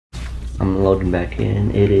I'm loading back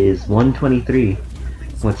in. It is 123.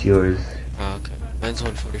 What's yours? Oh, okay. Mine's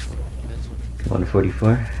 144.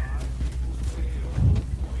 144.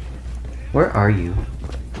 Where are you?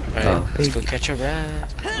 Alright, Oh. let's go catch a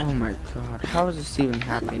rat. Oh my god, how is this even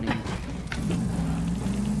happening?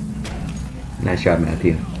 Nice job,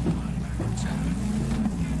 Matthew.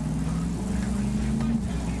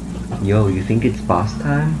 Yo, you think it's boss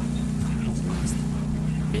time?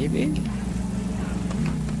 Maybe?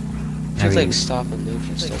 Should like stop and move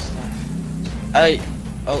and stuff.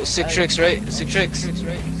 Oh, sick tricks, right? Sick tricks.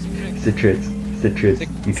 Citrus.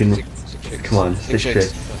 You can. Come on,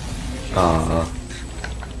 Citrus. Aww.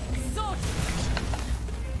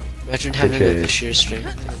 Imagine having like the sheer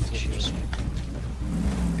strength.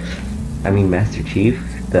 I mean, Master Chief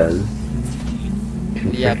does.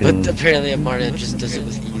 Yeah, but apparently Martin just does it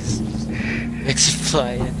with ease. Makes it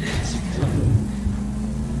fly.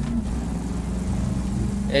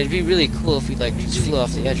 It'd be really cool if we like just flew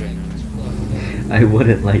off the edge right now. I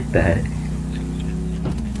wouldn't like that.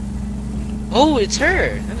 Oh, it's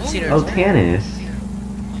her! I haven't seen her. Oh, Tannis.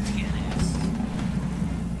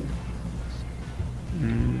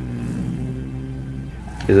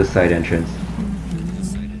 There's a side entrance.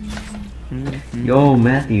 Yo,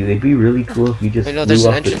 Matthew, it'd be really cool if you just Wait, no, flew there's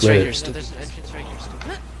an off the entrance right here, cliff. stupid.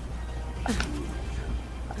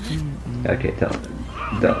 Okay, don't.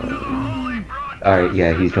 Alright,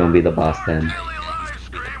 yeah, he's gonna be the boss then.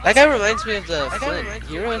 That guy reminds me of the Flint.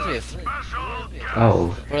 He reminds me of Flint.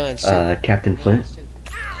 Oh, Borderlands Captain Flint?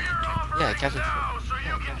 Yeah, Captain Flint.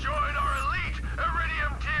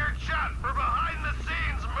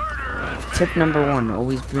 Tip number 1,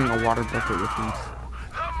 always bring a water bucket with you.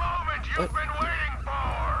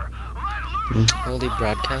 Holy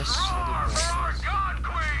broadcast.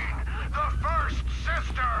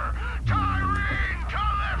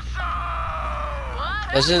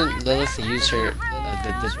 Doesn't Lilith use her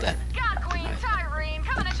that?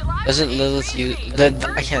 Doesn't Lilith use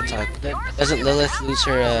I can't talk. Doesn't Lilith lose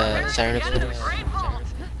her siren abilities?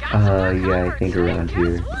 Yeah, I think around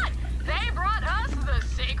here.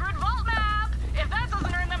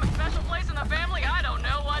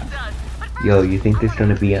 Yo, you think there's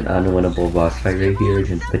gonna be an unwinnable boss fight right here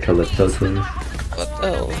against the Calypso twins? What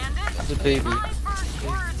the hell? The baby.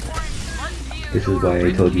 This is why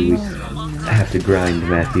I told you we have to grind,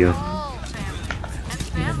 Matthew.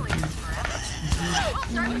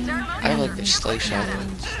 I like the slight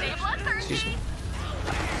shotguns. Excuse me.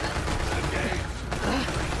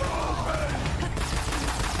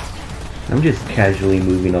 I'm just casually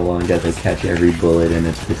moving along as I catch every bullet in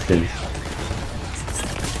its distance.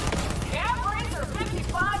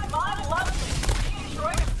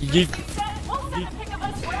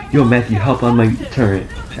 Yo, Matthew, help on my turret.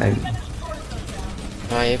 Am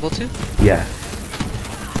I able to? Yeah.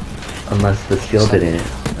 Unless the skill didn't.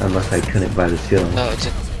 Unless I couldn't buy the skill. No, it's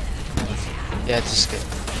a... Yeah, it's a skip.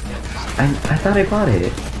 I thought I bought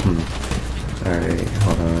it. Alright,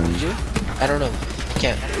 hold on. Did you? I don't know. I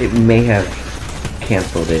can't. It may have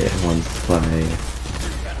cancelled it once my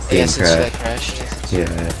game crashed.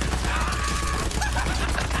 Yeah.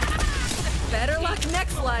 Better luck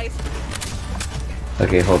next life.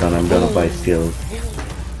 Okay, hold on, I'm gonna buy skills.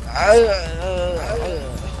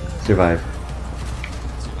 Survive.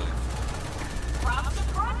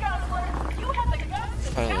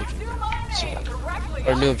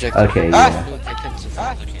 Or new objective. Okay, yeah.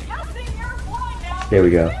 There we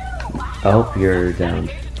go. Oh, you're down.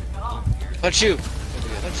 Punch you!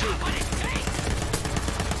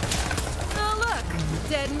 Oh look,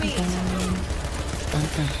 dead meat.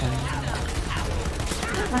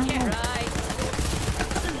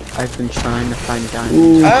 I've been trying to find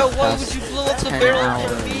diamonds. Why would you blow up the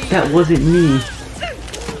barrel of me? That wasn't me.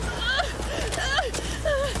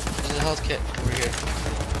 There's a health kit over here.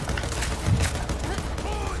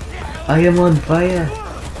 I am on fire.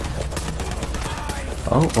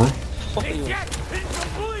 Oh.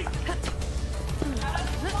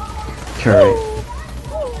 Turret.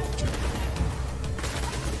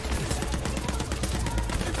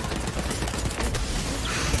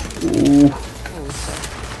 Ooh.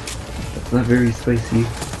 That's not very spicy.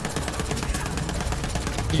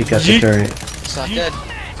 Pick up the turret. It's not dead.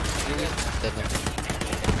 Dead now.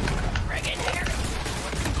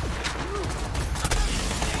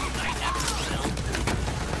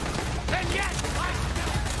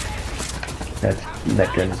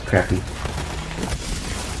 That gun is crappy.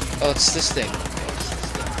 Oh, it's this thing.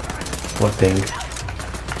 What thing?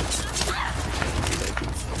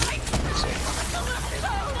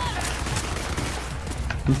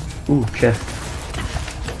 Ooh, chest.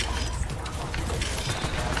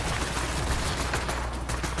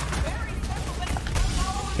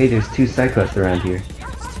 Hey, there's 2 side quests around here.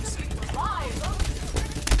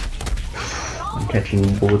 I'm catching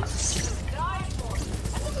bullets.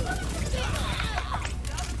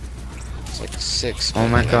 It's like 6. Oh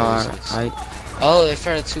my god, Oh, they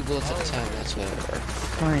fired 2 bullets at a time, that's why.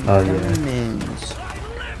 find Oh, yeah. diamonds.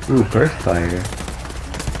 Ooh, burst fire.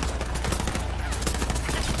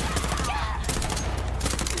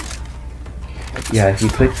 Yeah, if you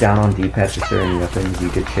click down on D-pad for certain weapons, you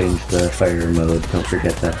could change the fire mode. Don't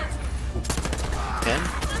forget that.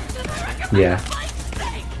 Can? Yeah.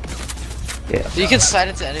 Yeah. You can slide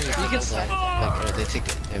into enemies. You can slide. Like, or they take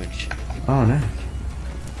damage. Oh, nice.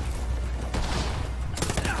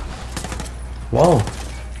 Whoa.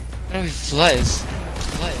 Oh, he flies.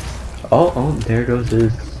 Oh, oh, there goes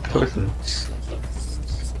his torso.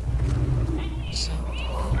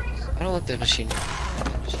 I don't like the machine.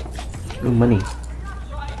 Ooh, money.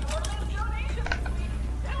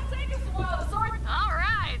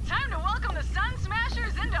 Alright, time to welcome the Sun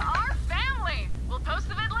Smashers into our family. We'll post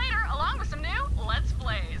the vid later along with some new Let's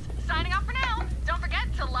Plays. Signing off for now. Don't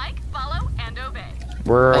forget to like, follow, and obey.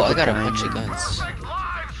 Where Oh, are I the got a diamonds? bunch of guns. Perfect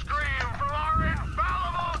live stream from our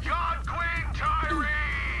infallible God Queen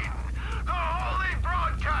Tyrene. The holy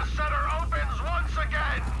broadcast center opens once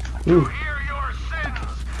again to Ooh. hear your sins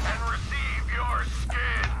and receive your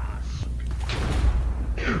skins.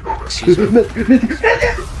 Excuse me.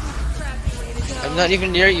 I'm not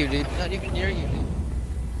even near you, dude. Not even near you, dude.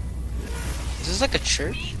 Is this like a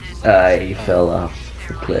church? I fell off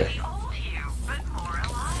the cliff.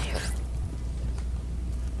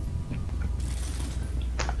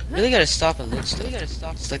 Really gotta stop and look. Still gotta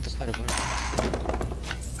stop. It's like the pandora.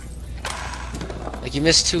 Like you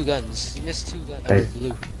missed 2 guns. You missed 2 guns. I-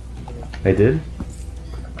 Blue. I did?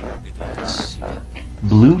 It's-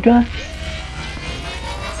 Blue gun?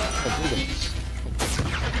 blue guns.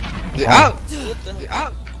 Out!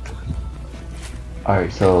 Out!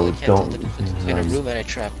 Alright, so Can't don't... tell the difference between a room and a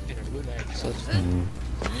trap. So it's Mm.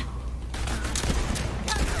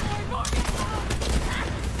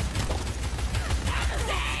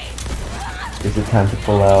 Is it time to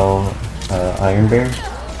pull out Iron Bear?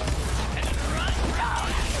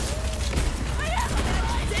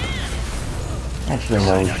 Actually,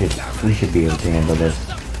 no. We should be able to handle this.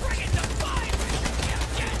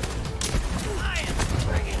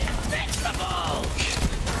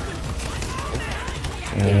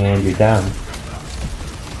 And you're down.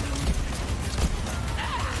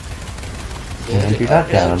 And you're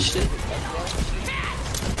not down.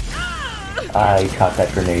 I caught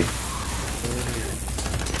that grenade.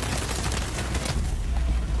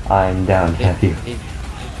 I'm down, Matthew.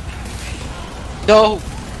 No!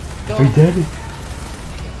 Are you dead?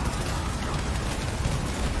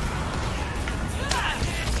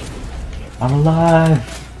 I'm alive!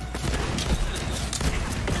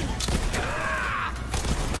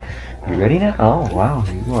 You ready now? Oh wow,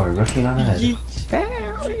 you are rushing on ahead.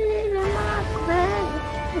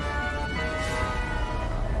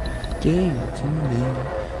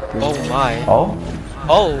 Oh my. Oh?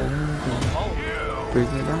 Oh!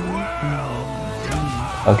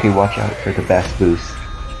 Okay, watch out for the bass boost.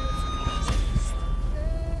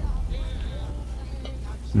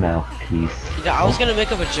 Mouthpiece. Yeah, I was gonna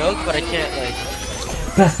make up a joke, but I can't, like...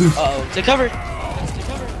 Bass boost! Uh-oh. Stay covered!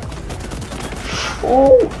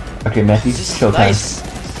 Oh! Okay, Matthew, This is showtime. nice!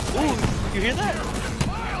 Ooh, you hear that?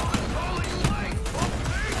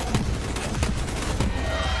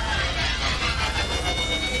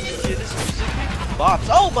 Hear this music? Bops.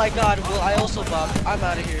 Oh my god, well, I also bopped. I'm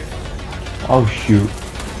out of here. Oh shoot.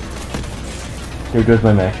 There goes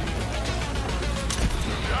my mech.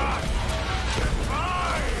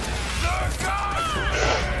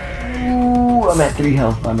 Ooh, I'm at 3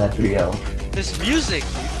 health, I'm at 3 health. This music,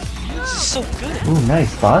 this is so good. Ooh,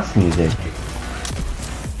 nice boss music.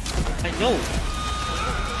 I know.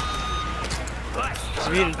 It's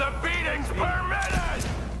weird. The beatings permitted.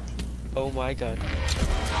 Oh my god.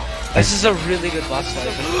 This is a really good boss fight.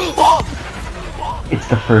 It's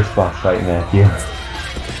the first boss fight, Matthew.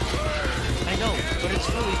 I know, but it's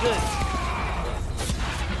really good.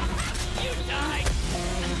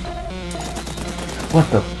 What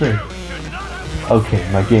the frick?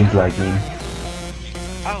 Okay, my game's lagging.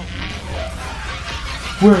 Ow.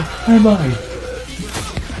 Where am I?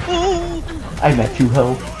 Oh! I'm at 2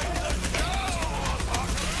 health.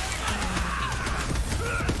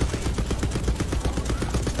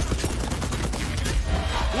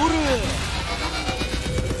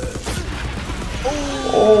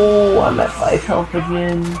 Oh, I'm at 5 health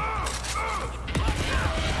again.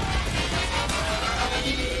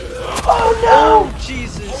 Oh no!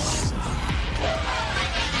 Jesus!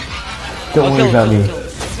 Don't worry about me. Kill him.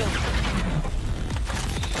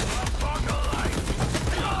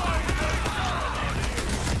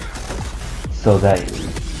 so that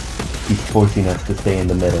he's forcing us to stay in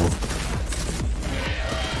the middle.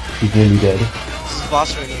 He's nearly dead. This is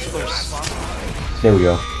boss rating, of course. There we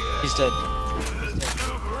go. He's dead.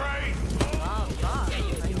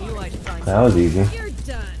 That was easy.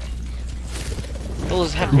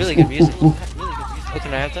 Those have really good music. Oh,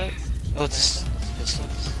 can I have that? Oh, it's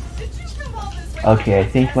just... Okay, I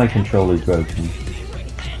think my controller's broken.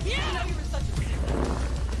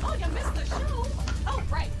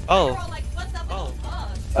 Oh.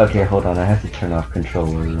 Okay, hold on, I have to turn off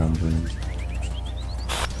controller rumbling.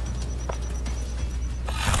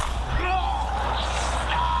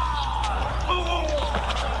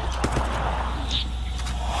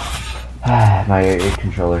 My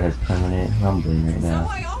controller has permanent rumbling right now.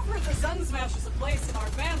 So I offered the Sun Smashers a place in our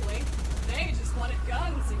family. They just wanted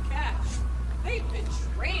guns and cash. They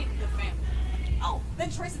betrayed the family. Oh, then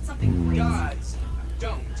Trace said something. Gods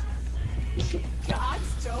don't.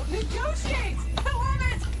 Gods don't negotiate. I love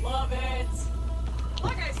it. Love it.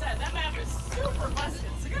 Like I said, that map is super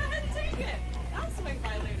busted, so go ahead and take it. I'll swing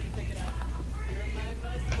by later to pick it up. You're my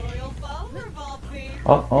most loyal follower, Volpe.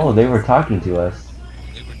 Oh, they were talking to us.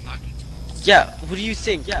 Yeah, what do you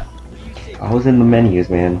think? I was in the menus,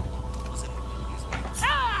 man.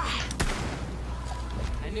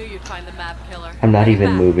 I knew you'd find the map killer. I'm not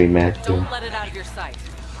even moving, man. Don't let it out of your sight.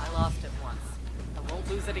 I lost it once. I won't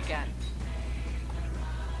lose it again.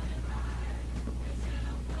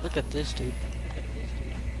 Look at this, dude.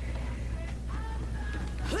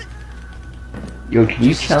 Yo, can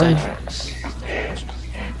you challenge?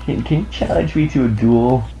 Can you challenge me to a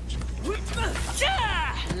duel?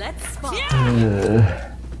 Let's spot.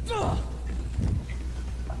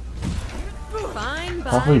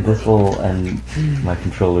 Probably this will end my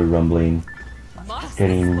controller rumbling. It's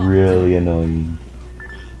getting really annoying.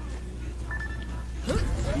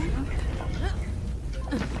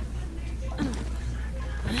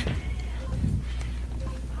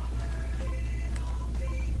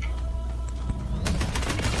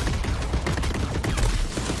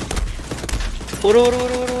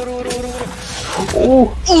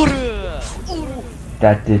 Oh!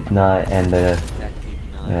 That did not end the...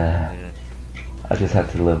 I just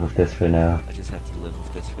have to live with this for now. What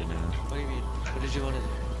do you mean? What did you want to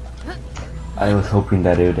do? I was hoping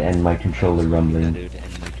that it would end my controller rumbling.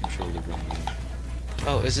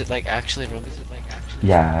 Oh, is it like actually rumbling?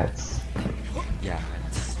 Yeah, it's...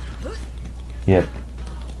 Yep.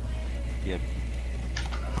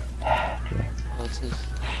 What's this?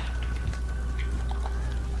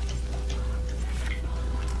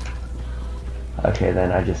 Okay,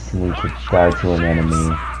 then I just need to die to an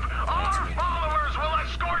enemy.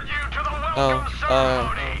 Oh,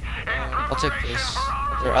 I'll take this.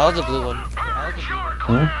 They're out of the blue one.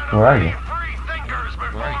 Hmm? Where are you?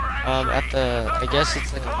 At the, I guess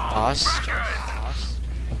it's like a boss.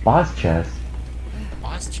 A boss chest?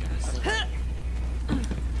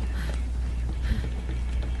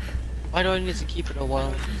 Why do I need to keep it a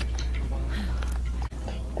while?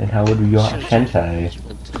 Then how would we got hentai?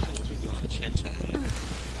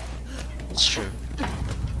 It's true.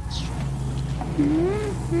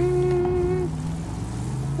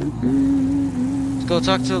 Let's go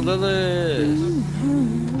talk to Lilith.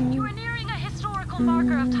 You are nearing a historical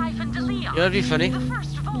marker of Typhon de Leon. You know what'd be funny? The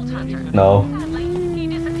first Vault Hunter. No. Sadly, he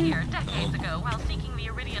disappeared decades ago while seeking the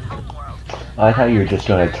Iridian homeworld. I thought you were just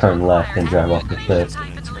gonna turn left and drive off the cliff.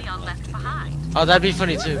 Typhon de Leon left behind. Oh, that'd be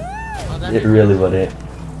funny too. It really wouldn't.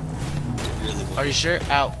 Are you sure?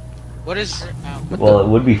 Ow. What is... Well, it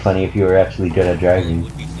would be funny if you were actually good at driving.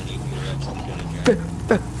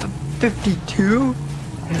 52?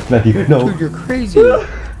 Matthew, no. Dude, you're crazy.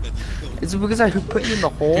 Is it because I put you in the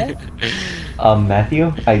hole? Matthew,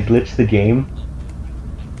 I glitched the game.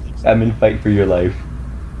 I'm in fight for your life.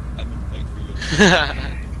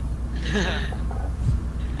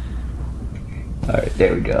 Alright,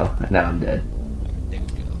 there we go. Now I'm dead.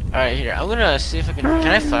 Alright, here. I'm gonna see if I can... Can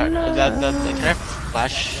I fire... Can I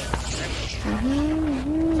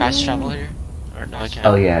fast travel here? Or no, I can't.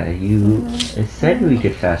 Oh yeah, it said we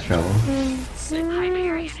could fast travel.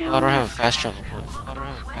 Oh, I don't have a fast travel.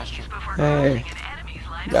 Hey.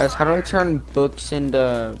 Guys, how do I turn books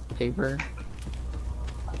into paper?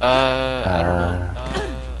 I don't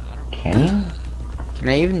know. Can you? Can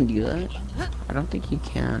I even do that? I don't think you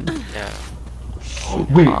can. Yeah.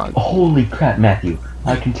 Wait, holy crap, Matthew.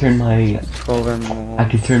 I can turn my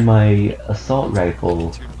assault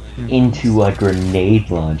rifle into a grenade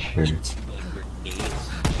launcher.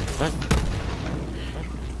 What?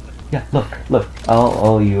 Yeah, look.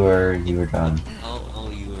 Oh, you were gone.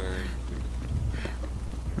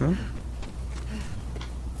 Huh?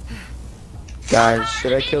 Guys,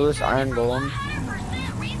 should I kill this iron golem?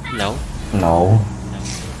 No. No.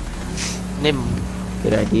 Name.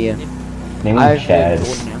 Good idea. Name I him Chad. have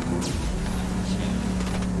golden apple.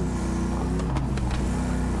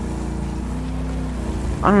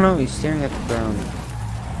 I don't know, he's staring at the ground.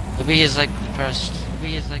 Maybe he's like depressed.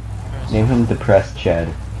 Maybe he's like depressed. Name him Depressed Chad.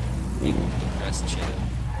 Depressed Chad.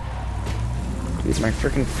 Dude, my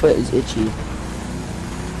freaking foot is itchy.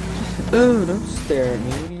 Oh, don't stare at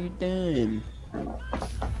me. What are you doing?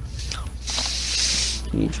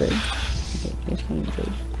 Can you trade? Okay, yes, can you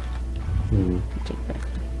trade? Take that.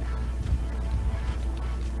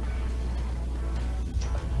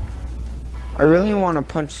 I really want to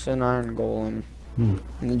punch an iron golem.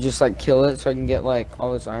 And just like kill it so I can get like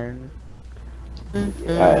all this iron.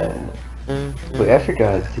 Wait, I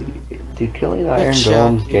forgot. Did killing iron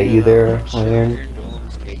golems get you there, iron?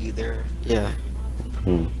 Yeah.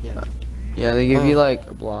 Yeah, they give you like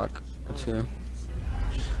a block or two.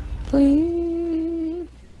 Please.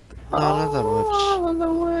 No, not that much. All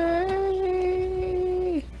the way.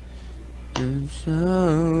 It's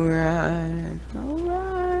alright,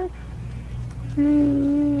 alright.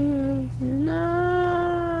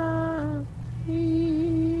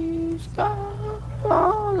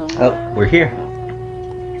 Oh, we're here.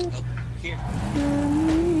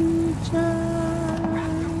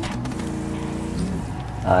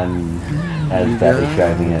 I'm as badly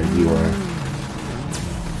driving as you are.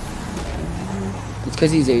 It's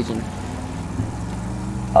because he's Asian.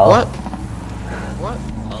 Oh. What? What?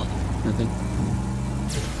 Nothing.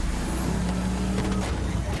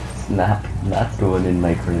 Snap. Not throwing in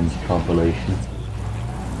my cringe compilation.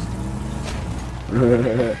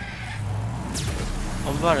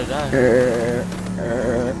 I'm about to die.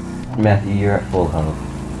 Matthew, you're at full health.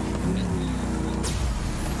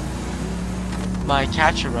 My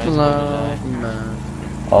catcher right now.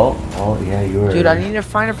 Oh, yeah, you were. Dude, I need to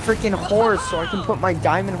find a freaking horse so I can put my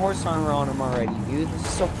diamond horse armor on him already, dude. This is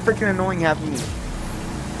so freaking annoying having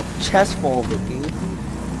chest full of it, dude.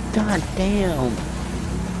 God damn.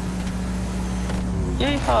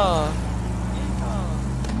 Yeehaw.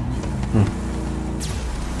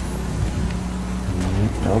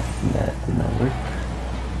 Nope, that did not work.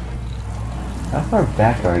 How far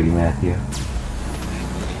back are you, Matthew?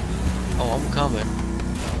 Oh, I'm coming.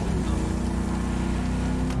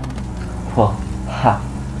 Well, ha!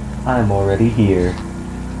 I'm already here.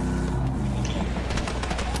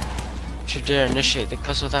 Should dare initiate the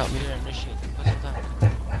quest without me.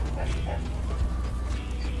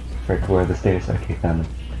 Frick, where are the stairs? Okay, found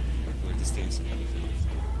them.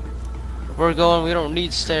 We're going, we don't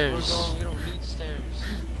need stairs.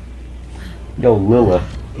 Yo, Lilith.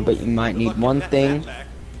 But you might need one thing.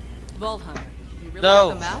 Vault Hunter, you really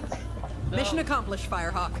No. have the map? Mission accomplished,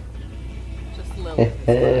 Firehawk. Just You Lilith.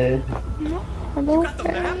 got the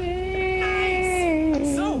map?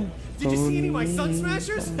 Nice! So, did you see any of my sun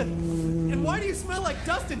smashers? And why do you smell like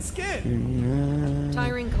dust and skin?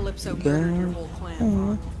 Tiring Calypso murdered your whole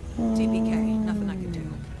clan. TPK, nothing I can do.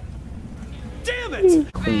 Damn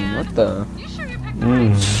it! Queen, what the? You sure you picked the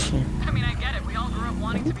right shit? I mean, I get it. We all grew up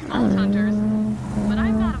wanting to be vault hunters. But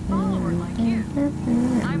I'm not a follower like you.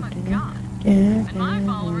 I'm a god. And my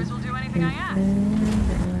followers will do anything I ask.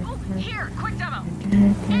 Oh, here, quick demo.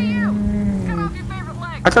 Hey, you! Come off your favorite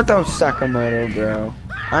leg. I thought that was Sakamoto, bro.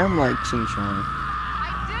 I'm like Ching-Chong.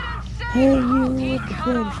 Hey, you with the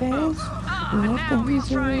good face? But now he's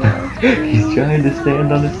trying He's trying to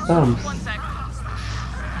stand on his thumbs. 1 sec.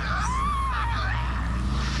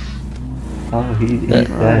 Oh, he's dead.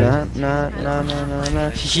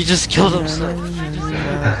 He just killed himself.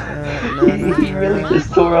 He really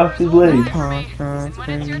just tore off his leg.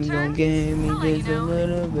 Don't give me just a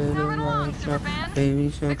little bit of life, baby,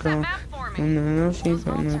 so come. I don't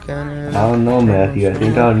know, Matthew. I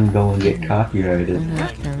think I'm going to get copyrighted.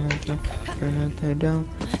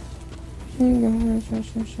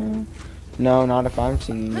 No, not if I'm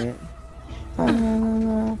singing it.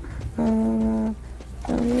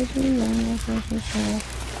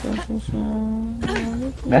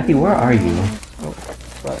 Matthew, where are you? Oh,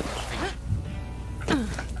 fudge. I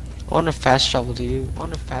want to fast travel to you.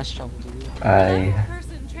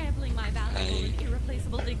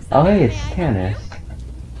 Oh, hey, it's Tannis.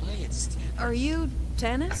 Are you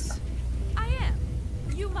Tannis? I am.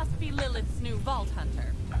 You must be Lilith's new vault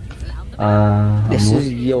hunter. You found the map. This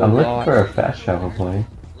is your I'm looking lot. for a fast travel point.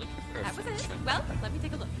 That was it. Well, let me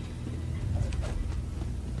take a look.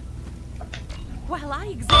 While I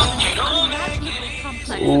examine this unimaginably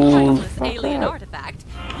complex and pointless alien artifact,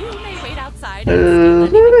 you may wait outside and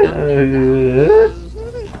steal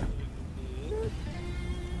anything.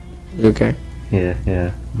 You okay?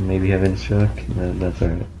 Yeah. Maybe having shook. No, that's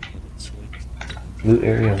alright. Loot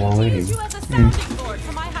area while waiting. Use you as a sounding board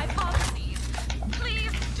for my hypotheses.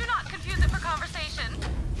 Please do not confuse it for conversation.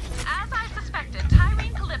 As I suspected,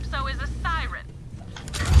 Tyrene Calypso is a siren.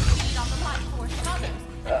 Feed on the life force of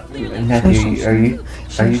others. Clearly, Matthew, are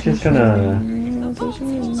you just gonna?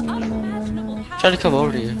 Try to come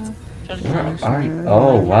over to you. Where are you?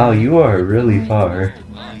 Oh wow, you are really far.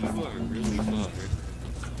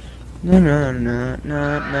 No, no, no, no,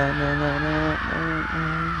 no, no, no, no,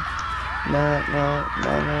 no, no,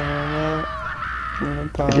 no,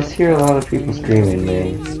 no. I just hear a lot of people screaming,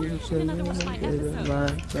 man.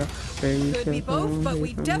 Could be both, but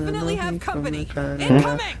we definitely have company.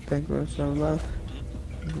 Incoming! Hey,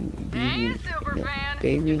 Silverfan.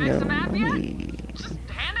 Baby, You no fixed the map yet? money. Just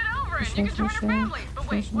hand it over and you can join our family. But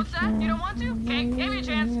wait, what's that? You don't want to? Okay, give me a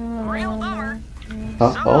chance. Real bummer.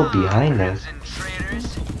 Oh, behind us.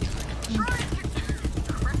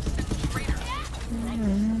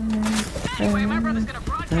 Anyway, my brother's gonna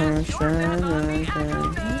broadcast your death on the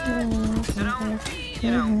FM. So don't, you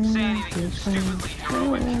know, say anything stupidly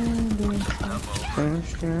heroic.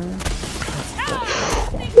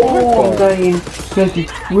 Oh, I'm dying. Matthew,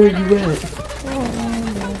 where you at?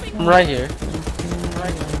 I'm right here.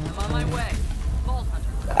 I'm on my way. Vault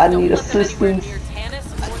Hunter. I need assistance. Near Tanis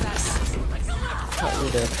or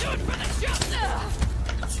that.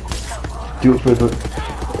 Do it for the.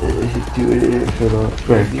 Do it for the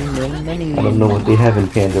friend. I don't know what they have in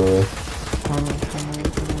Pandora.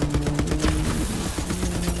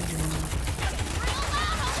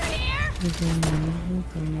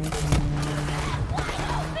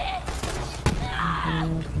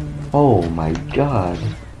 Oh my god.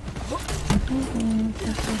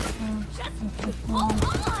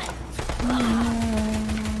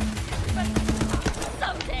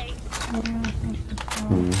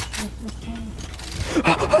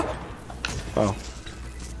 Oh.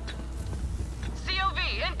 COV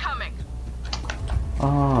incoming.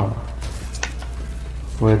 Ah.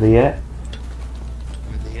 Where they at?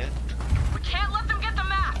 We can't let them get the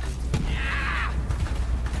map.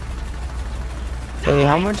 Hey,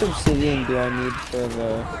 how much obsidian do I need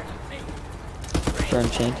for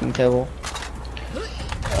enchanting table?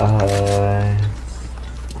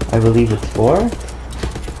 I believe it's 4?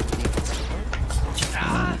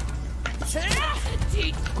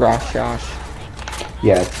 Grass Josh.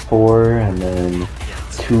 Yeah, it's 4 and then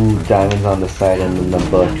 2 diamonds on the side and then the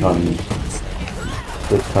buck on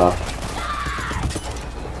the top.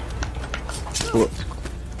 Cool.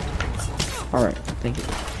 Alright, thank you.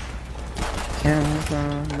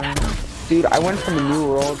 Dude, I went from a new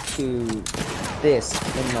world to this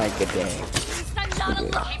in like a day.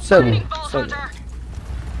 So good. So good.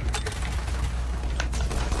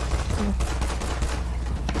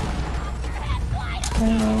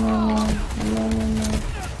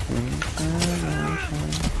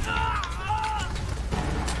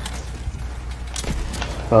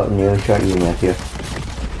 Oh, nearly shot you, Matthew.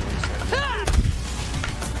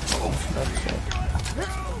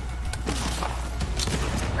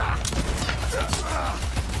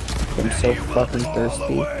 I'm so fucking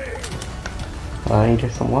thirsty. I need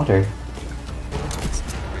just some water.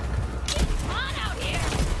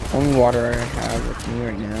 Only water I have with me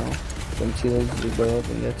right now, until you go up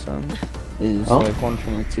and get some, is like one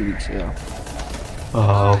from like 2 weeks ago.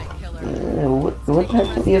 Oh. What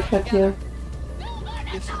type did the affect you?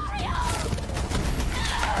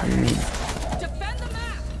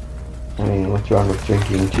 I mean, what's wrong with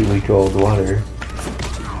drinking 2-week-old water?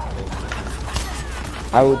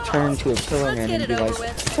 I would turn into a pillar man and be like,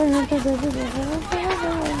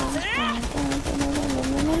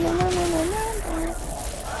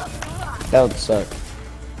 that would suck.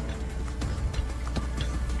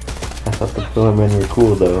 I thought the Pillarmen were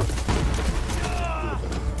cool though.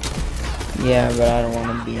 Yeah, but I don't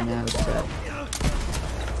want to be an outset.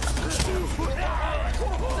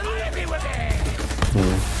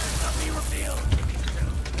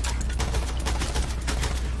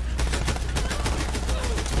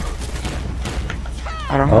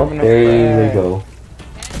 I don't have enough there bread. they go.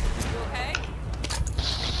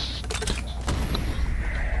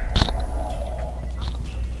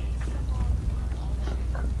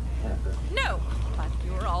 No, but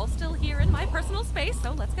you're all still here in my personal space,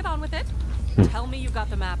 so let's get on with it. Tell me you got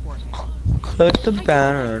the map working. Click the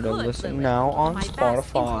banner to Good, listen Lily. now on My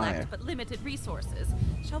vast Spotify. intellect, but limited resources.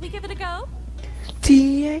 Shall we give it a go?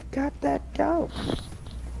 TA got that dope.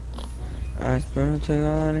 I spent a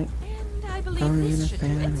lot of And I believe this should do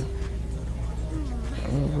it.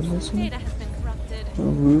 Data has been corrupted.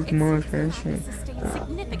 Move It more seems the line attention. sustained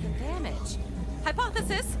significant damage.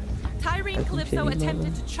 Hypothesis: Tyrene Calypso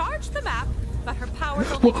attempted to charge the map, but her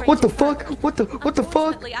powers only What the granted fuck? her. What the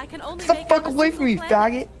fuck? Unfortunately, I can only Get the make fuck out a away from me, single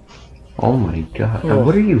planet. faggot! Oh my god. Oh.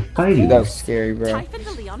 What are you fighting? That was scary, bro. Typhon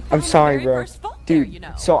de Leon I'm found sorry, the very bro. first fault there, Dude, you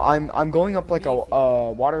know. so I'm going up like a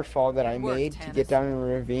waterfall that I made to get down in a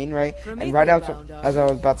ravine, right? And right out as I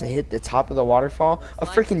was about to hit the top of the waterfall, a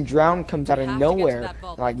freaking drown comes out of nowhere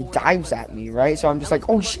and like dives at me, right? So I'm just like,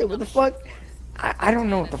 oh shit, what the fuck? I don't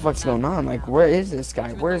know what the fuck's going on. Like, where is this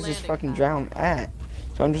guy? Where is this fucking drown at?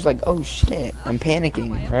 So I'm just like, oh shit, I'm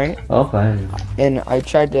panicking, right? Oh, fine. And I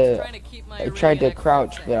tried to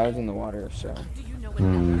crouch, but I was in the water, so. Do you know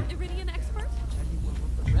an Iridian expert?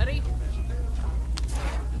 Ready?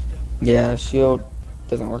 Yeah, shield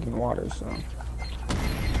doesn't work in the water, so.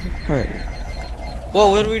 Alright. Whoa,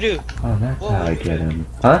 what do we do? Oh, that's how I get him.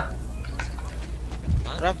 Huh?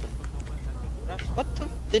 What happened? What the?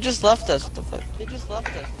 They just left us. What the fuck? They just left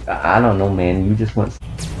us. I don't know, man. You just went.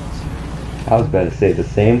 I was about to say the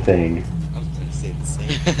same thing. Buckle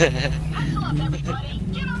up, everybody.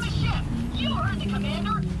 Get on the ship. You heard the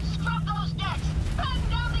commander. Scrub those decks. Bend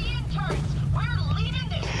down the interns. We're leaving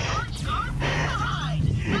this torch guard behind.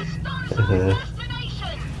 The stars of our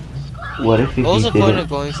destination. Screw What if What was the he point didn't? of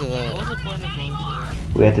going to that? What was the point of going to that?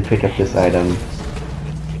 We had to pick up this item.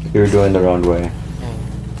 You were going the wrong way.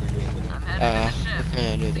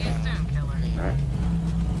 Okay, I knew that.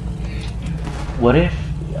 What if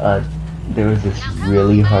there was this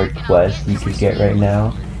really hard quest you could get right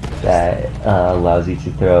now that allows you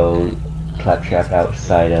to throw Claptrap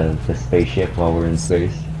outside of the spaceship while we're in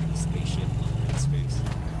space?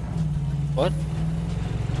 What?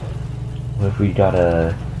 What if we got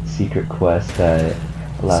a secret quest that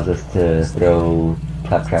allows us to throw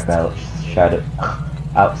Claptrap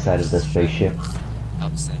outside of the spaceship?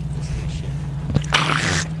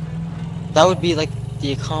 That would be like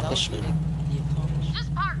the accomplishment.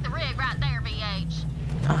 Just park the rig right there, VH.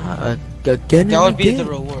 That would be the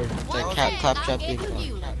reward. The Claptrap being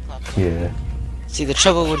Yeah. See, the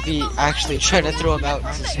trouble would be actually trying to throw him out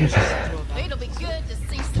into space. It'll be good to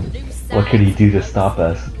see some new What could he do to stop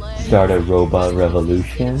us? Start a robot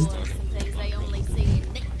revolution?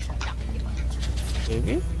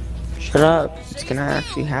 Maybe? Shut up. It's gonna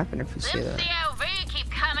actually happen if you say that. COV keep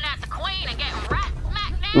coming at the queen and getting right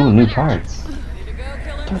smack Ooh, new parts. Need to go,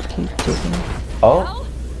 killer? Just keep taking it. Oh.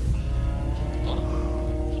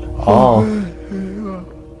 Oh.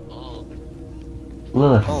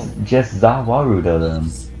 Look, just Zawaruda them.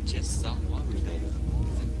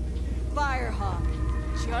 Firehawk,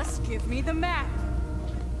 just give me the map.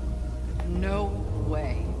 No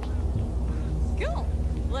way. Go,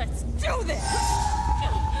 let's do this.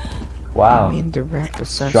 Wow. Direct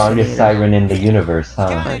Strongest siren in the universe, huh?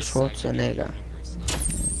 Arnold Schwarzenegger.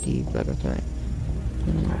 Die Butterfly.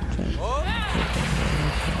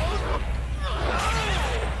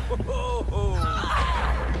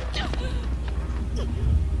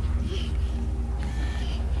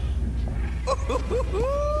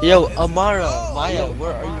 Yo, Amara, Maya,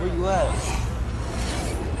 where you at?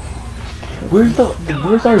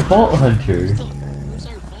 Where's our Vault Hunter?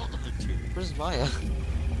 Where's Maya?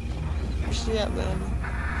 Where's she at,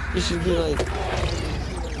 man? You should be like,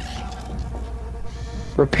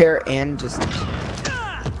 Repair and just.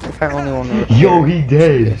 If I only want to repair. Yo, he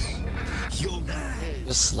dead.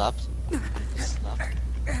 just slapped.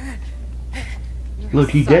 Look,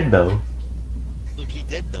 he dead though.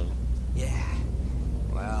 Yeah.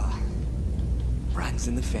 Well, runs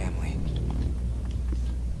in the family.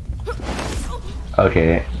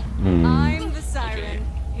 Okay. I'm the siren.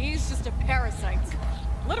 He's just a parasite.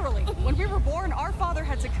 Literally, when we were born, our father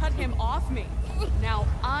had to cut him off me. Now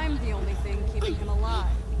I'm the only thing keeping him alive.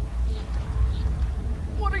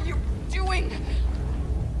 What are you doing?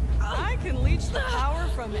 I can leech the power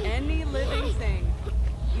from any living thing.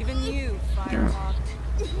 Even you, Firehawk.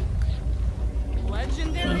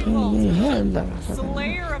 Legendary Vault.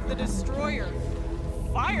 Slayer of the Destroyer.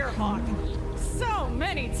 Firehawk. So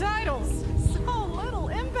many titles. So little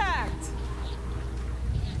impact.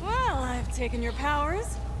 Well, I've taken your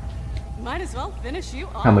powers. Might as well finish you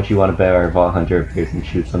off. How much you want to bet our Vault Hunter appears and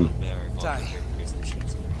shoots him? Ty.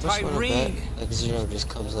 Just wanna bet, Tyrene. like Zero just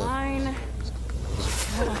comes up. Fine.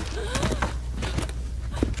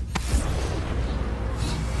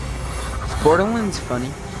 Borderlands funny.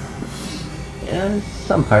 Yeah,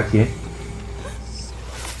 some parts, yeah.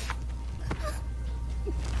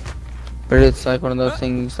 But it's like one of those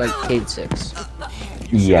things like Cade 6.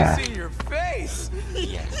 Yeah. See your face.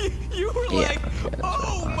 You were Yeah, like, okay, that's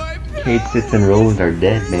oh my. Cade Sits and Rolls are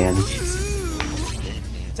dead, man.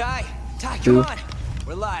 Ty, come Two. on.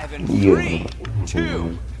 We're live in Yeah. 3,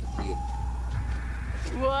 2.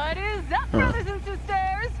 What is up, brothers and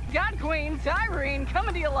sisters? God Queen Tyrene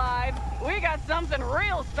coming to you live. We got something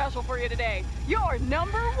real special for you today. Your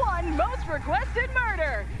 #1 most requested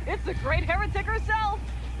murder. It's the great heretic herself,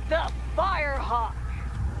 the Firehawk.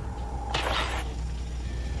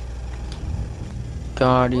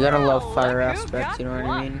 God, you gotta love fire aspects, you know what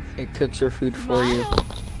I mean? It cooks your food for you.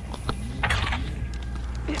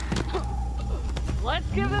 Let's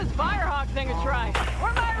give this Firehawk thing a try.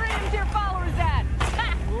 Where my Radiant Tier followers at?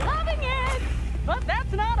 Ha! Loving it! But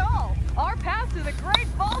that's not all. Our path to the Great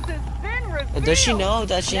Vault has been revealed. Does she know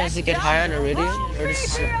that she has to get higher on Iridium? Or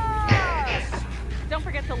does she... Don't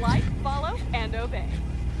forget to like, follow, and obey.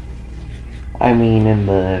 I mean, in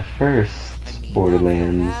the first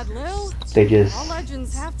Borderlands, they just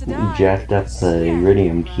jacked up the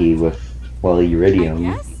Iridium key with, well,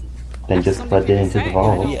 Iridium, then just plugged it into the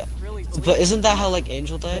vault. Yeah. But isn't that how, like,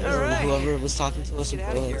 Angel died? Or whoever was talking to us in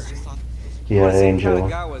Borderlands? Yeah, Angel.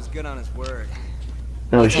 guy was good on his word.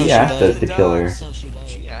 No, she asked us to kill her.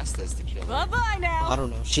 She asked us to kill her. Bye-bye now. I don't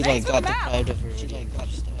know. She, like, got deprived of her. She, like, got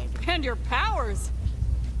deprived. And your powers.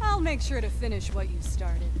 I'll make sure to finish what you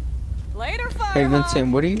started. Later, Firehawk. Hey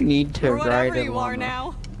Vincent, what do you need to Or ride whatever a you are llama?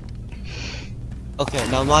 now. Okay,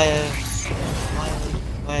 now Maya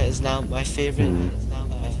is now my favorite.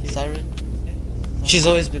 Siren. She's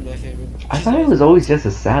always been my favorite. I thought it was always just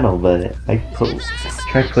a saddle, but I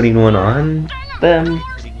tried putting one on them,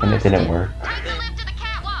 and it didn't work. Take the lift to the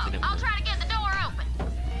catwalk. I'll try to get the door open.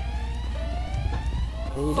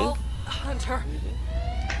 Oh, Hunter.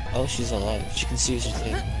 oh, she's alive. She can see what she's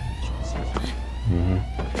doing. Hmm.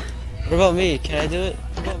 What about me? Can I do it?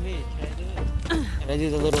 What about me? Can I do it? Can I do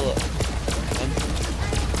the little...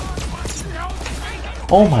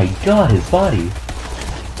 Oh my god, his body!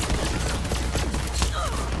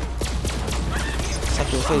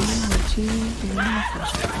 Suck your face.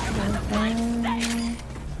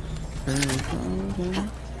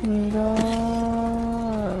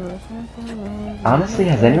 Honestly,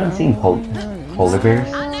 has anyone seen polar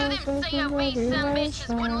bears? I knew them COB some bitches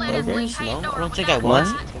wouldn't let us leave No, I Pandora don't think I without want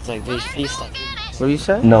What? it. It's like they feast on it. What do you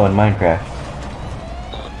say? No, in Minecraft.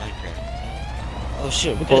 Oh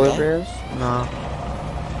shit, we Polar got that. bears? No.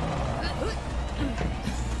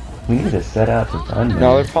 We need to set out the thunder.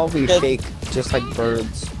 No, they're probably fake, just like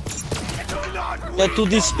birds. Get to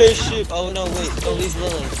the spaceship! Oh no, wait, don't leave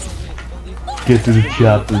Lily. Get to the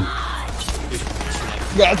chopper.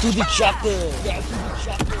 Get to the chopper! Get to the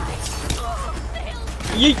chopper!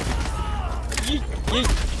 Yeet! Yeet! Yeet!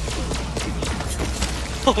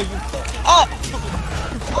 Oh, you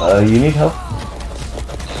ah! You need help?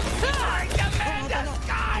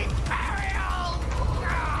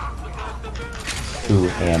 Ooh,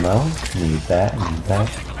 ammo. Need that, need that.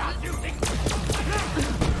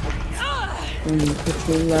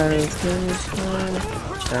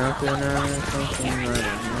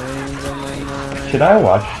 Should I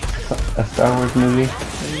watch a Star Wars movie?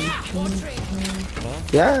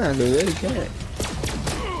 Yeah, they're really good.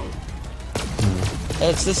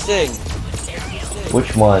 It's this thing.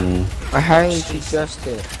 Which one? I highly suggest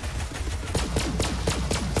it.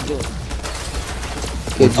 Do it.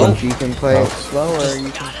 Because you can play it slower,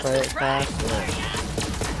 you can play it faster.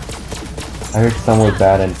 I heard some were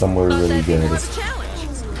bad and some were really good.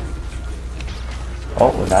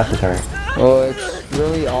 Oh, that's a turn. Well, it's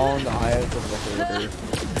really all in the eyes of the beholder.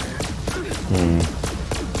 Hmm.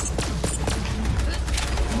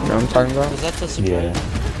 You know what I'm talking about? Was that the surprise?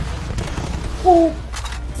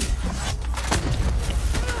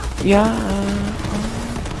 Yeah.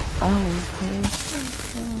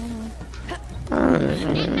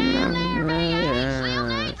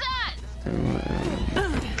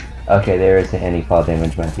 Okay, there isn't any fall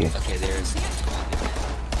damage, Matthew. Okay, there's.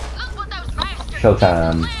 Look what those bastards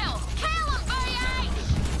Showtime. will. Kill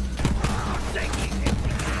 'em,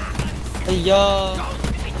 Hey yo!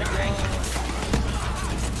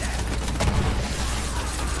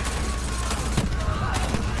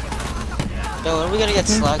 Yo, when are we gonna get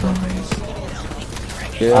slag on?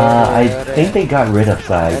 I think they got rid of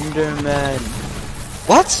Side. Enderman,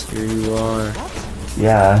 What? here you are.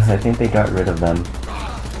 Yeah, I think they got rid of them.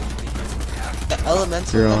 The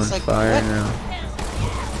elemental You're on that's like fire what?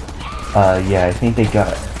 now. Yeah, I think they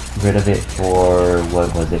got rid of it for,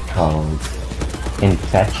 what was it called?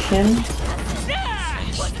 Infection?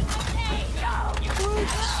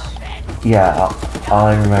 Yeah, all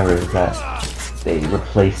I remember is that they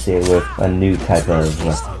replaced it with a new type of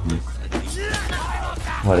weapon.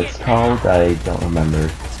 What it's called, I don't remember.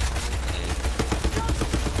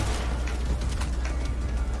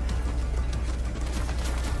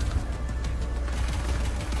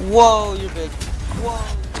 Whoa, you're big. Whoa.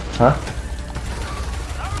 Huh?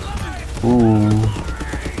 Ooh.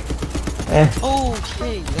 Eh,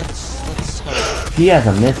 Okay, that's tough. he has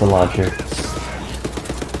a missile launcher.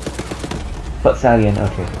 But Stallion,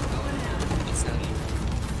 okay.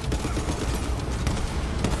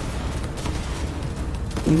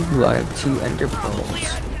 Ooh, I have 2 ender pearls.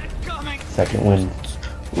 Second wind.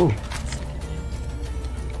 Ooh.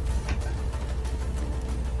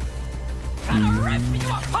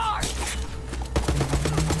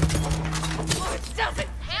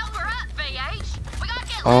 Hell, we're up, VH. We gotta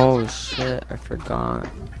get Oh shit, I forgot.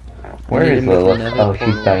 Where need is to make Lilith? another Oh, she's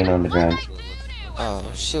portal. dying on the ground. Oh,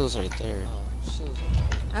 she was right there.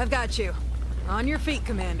 I've got you. On your feet,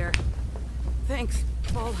 Commander. Thanks,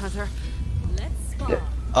 Ball Hunter. Let's spawn.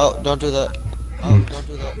 Oh, don't do that. Oh, don't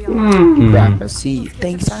do that. Grab a seat.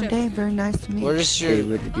 Thanks, Sunday. Very nice to meet you. Where is your Hey,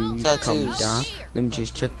 what to do? Come tattoos? down. Let me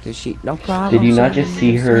just check the sheet. No problem. Did you not just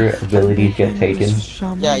see her abilities get taken?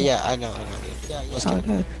 Yeah, I know. Yeah, let's go.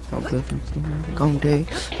 Okay. Okay. Come day.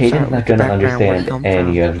 Kaden's not gonna understand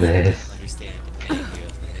any of this.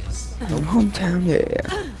 Hometown,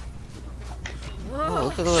 yeah. Oh,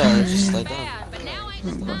 look at that. Just slide down. bad, but now ain't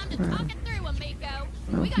the time to talk it through, amigo.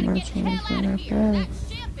 We gotta get the hell out of here. That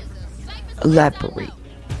ship is as safe as Elaborate.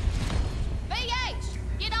 VH,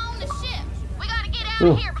 get on the ship. We gotta get out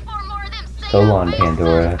Ooh. of here before more of them So long, son of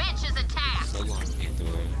Pandora. bitches attack.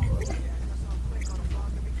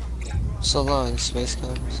 So long, Space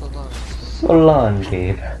Cam. So long. So long,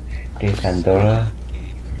 Gabe. Gabe Pandora.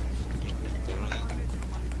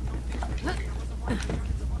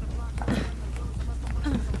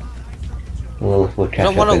 Lilith will catch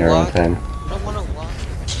don't up wanna in her own walk. time. I don't wanna walk.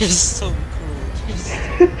 You're so cool.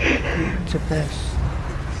 It's the best.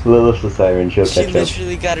 Lilith's the siren, she'll She catch up.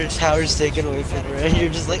 literally got her towers taken away from her, and you're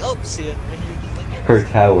just like, oh, see ya. And you're just like, Her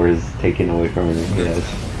tower is taken away from her, yes.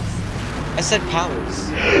 I said powers.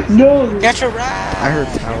 No! Get your rat! I heard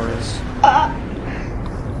towers.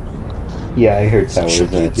 Yeah, I heard towers, Some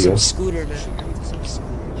Matthew. scooter now.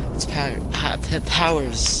 It's powers.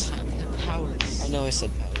 Powers. I know I said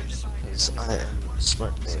powers. Because I am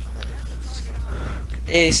smart.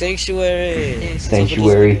 Hey, Sanctuary!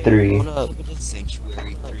 Sanctuary 3. What up?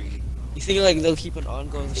 Sanctuary 3. You think like they'll keep an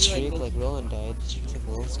ongoing streak like Roland died? You think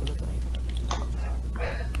Roland's gonna die?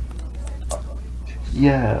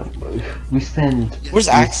 Yeah, we spend... Where's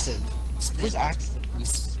Axton? Where's Axton?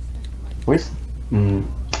 Where's...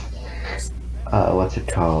 what's it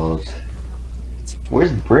called?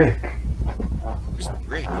 Where's Brick?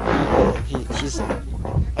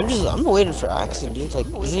 I'm waiting for Axton, dude. Like,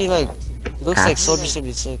 isn't he like... He looks like Soldier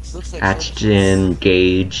 76. Looks like Ashton,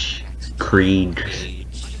 Gage, Krieg,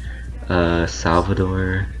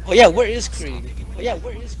 Salvador. Oh yeah, where is Krieg? What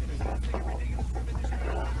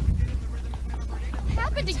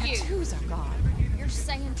happened to you? Tattoos are gone. You're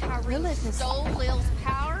saying Tyrell stole Lil's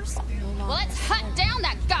powers? Well, let's hunt down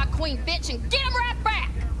that god queen bitch and get him right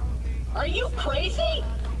back! Are you crazy?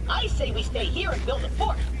 I say we stay here and build a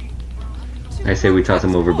fort. I say we toss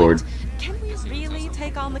him overboard. Can we really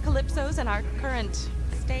take on the Calypsos in our current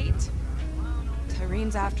state?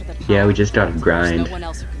 Tyrene's after the Yeah, power. we just gotta There's grind. no one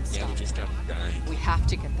else who can stop it. We have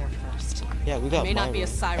to get there first. Yeah, we got I may not be a Myra.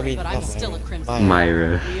 siren, I mean, but I'm not still a Myra. crimson.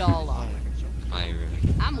 Myra. We all are.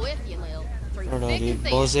 I'm with you, Lil. Through I don't know, thick and dude.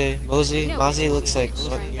 thin. Mosey looks like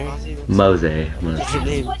what year? Mose. What's your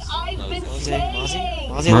name? What I've been Mosey saying.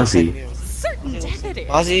 looks like Mosey. Mira. Certain death it is.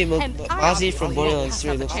 Mozzie And I Mozzie from obviously Borderlands 3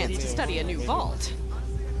 won't looks have like a chance to you. study a new vault.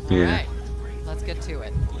 Yeah. Alright, let's get to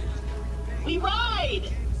it. We ride!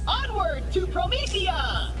 Onward to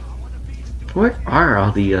Promethea! What are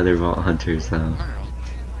all the other Vault Hunters, though? Don't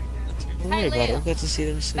worry Hey, about it. Lil. We'll get to see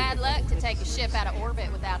them soon. Bad luck to take a ship out of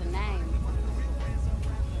orbit without a name.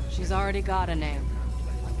 She's already got a name.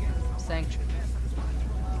 Sanctuary.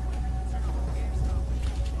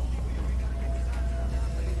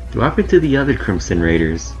 What happened to the other Crimson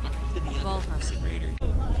Raiders? Vault Hunter.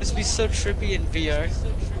 This would be so trippy in VR.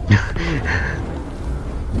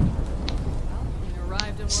 We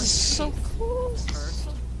arrived in This one is so cool. first.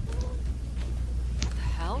 What the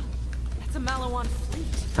hell? That's a Malawan fleet.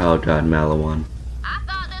 Oh god, Malawan. I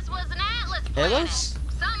thought this was an Atlas planet. Halos?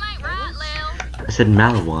 Something ain't right, Lil. I said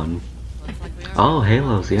Malawan. Looks like we are. Oh,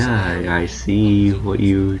 Halos, yeah, I see what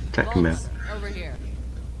you're talking about. Vaults over here.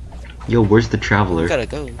 Yo, where's the We Traveler? gotta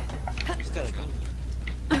go. Just gotta go.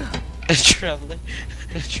 A traveler.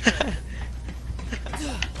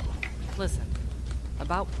 Listen,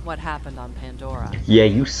 about what happened on Pandora. Yeah,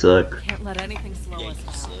 you suck. Can't let anything slow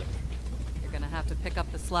us down. You're gonna have to pick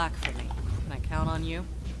up the slack for me. Can I count on you?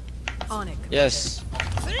 On it. Yes.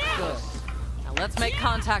 Good. Now let's make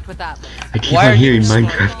contact with that. I keep Why are on you hearing so-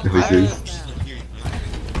 Minecraft noises.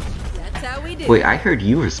 That's how we do. Wait, I heard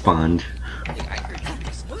you respond.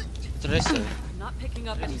 What did I say? I'm not picking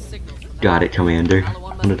up any signals from that. Got it, Commander. Allo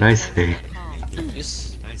What did I say?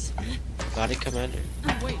 Yes. Got it, Commander.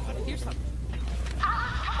 Wait, here's something.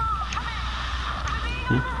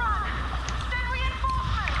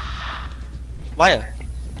 Maya.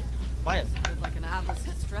 Maya. Sounded like an Atlas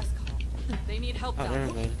distress call. They need help Oh, down never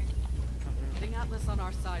there. mind. Getting Atlas on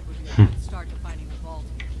our side would be a good start to finding the vault.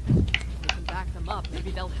 If we can back them up,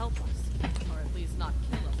 maybe they'll help us. Or at least not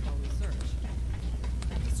kill us while we search.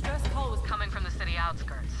 The distress call was coming from the city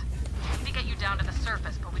outskirts. We need to get you down to the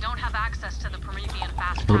surface, but we don't have access to the Promethean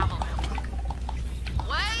fast travel network.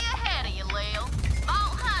 Way ahead of you, Lil.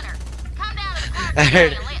 Vault Hunter, come down to the car.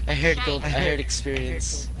 I heard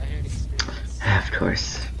experience. Of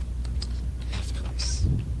course.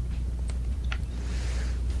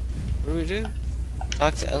 What do we do?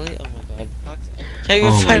 Talk to Ellie? Oh my god. Can't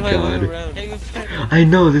even Oh my find my way God. around. Can't even find my I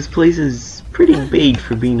know, this place is pretty big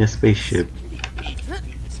for being a spaceship.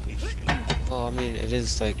 Well, I mean, it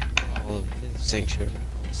is like all of Sanctuary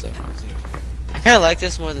stuff. I kinda like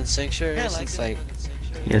this more than Sanctuary. It's like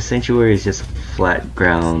Yeah, Sanctuary is just flat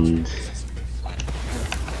ground.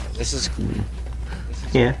 this is cool.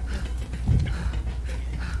 Yeah.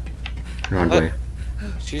 Wrong What? way.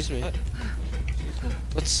 Excuse me.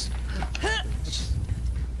 What's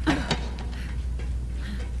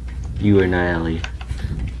You are not Ellie.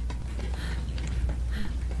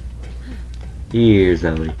 Here's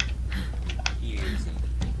Ellie.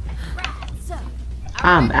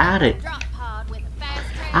 I'm at it.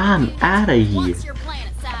 I'm out of here. Once your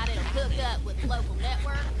planet side, it'll hook up with local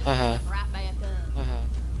network. uh-huh. Right back up. Uh-huh.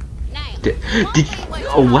 Now, Did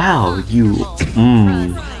oh wow,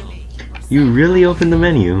 you really opened the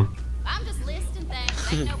menu. I'm just listing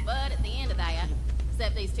things. Ain't no bud at the end of that.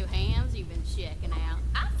 Except these two hams you've been checking out.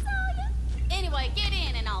 I saw you. Anyway, get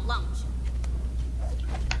in and I'll launch you.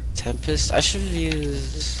 Tempest? I should have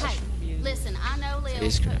used Hey, listen, I know Lil's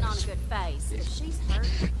Face putting on a cracks. good face. If she's hurt,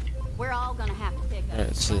 we're all gonna have to pick up.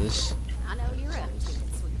 Alright, so this. I know you're up to it,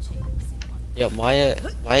 sweet cheeks. Yeah,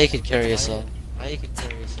 Maya could carry us all. If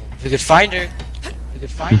we could find her.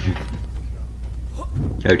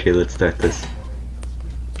 Okay, let's start this.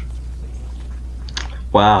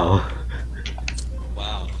 Wow.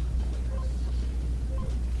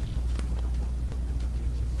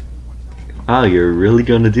 Oh, you're really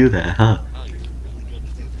gonna do that, huh?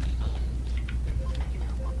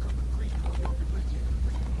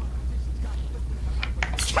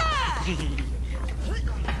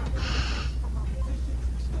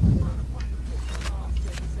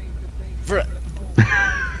 Bruh.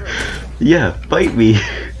 Yeah, bite me.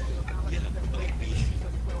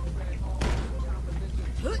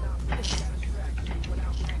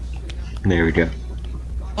 There we go.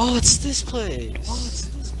 Oh, it's this place.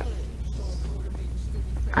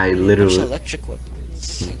 I Bunch of literally. electric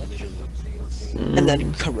weapons. And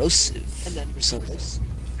then corrosive.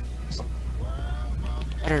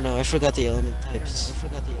 I don't know, I forgot the element types.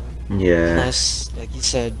 Yeah. Plus, like you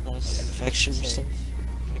said, infection or stuff.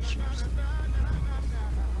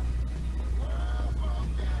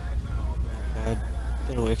 God,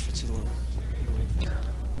 been awake for too long.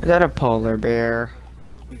 Is that a polar bear?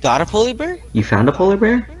 You got a polar bear? You found a polar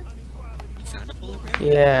bear?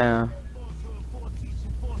 Yeah.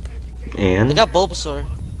 I And? got Bulbasaur.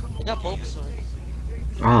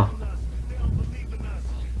 Oh.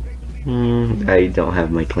 I don't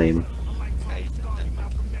have my claim.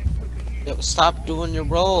 Yo, stop doing your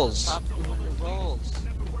rolls.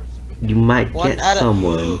 You might One get at a-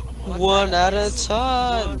 someone. One at a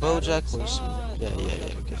time. Bojack Horseman. Yeah.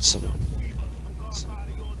 Get someone.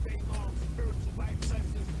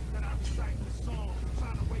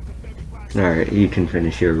 Alright, you can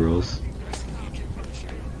finish your rules.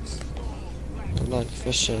 Like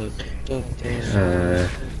fish out. Looks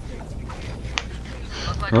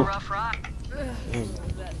like Oh. a rough ride.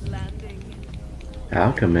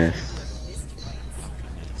 Alchemist.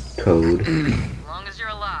 Code. As long as you're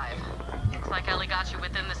alive. Looks like Ellie got you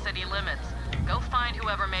within the city limits. Go find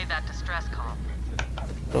whoever made that distress call.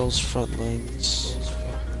 Those front lines.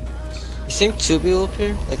 You think Tubi will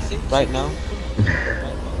appear? Like, right now?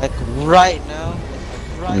 Like, right now?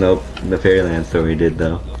 Nope, the Fairyland story did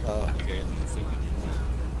though.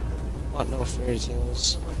 Want no fairy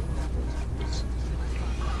tales.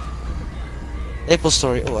 Maple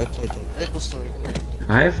Story. Oh, I played that. Maple Story.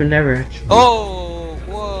 I've never actually. Oh,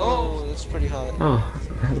 whoa, that's pretty hot. Oh,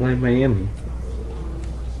 I like Miami.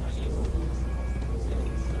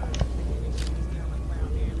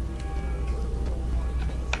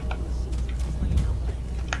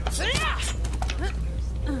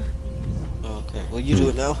 Oh, okay, well you do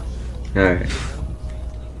it now. Alright.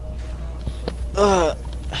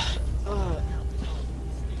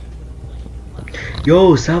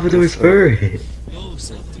 Yo, Salvador's bird.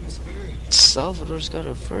 Salvador's got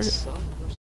a bird.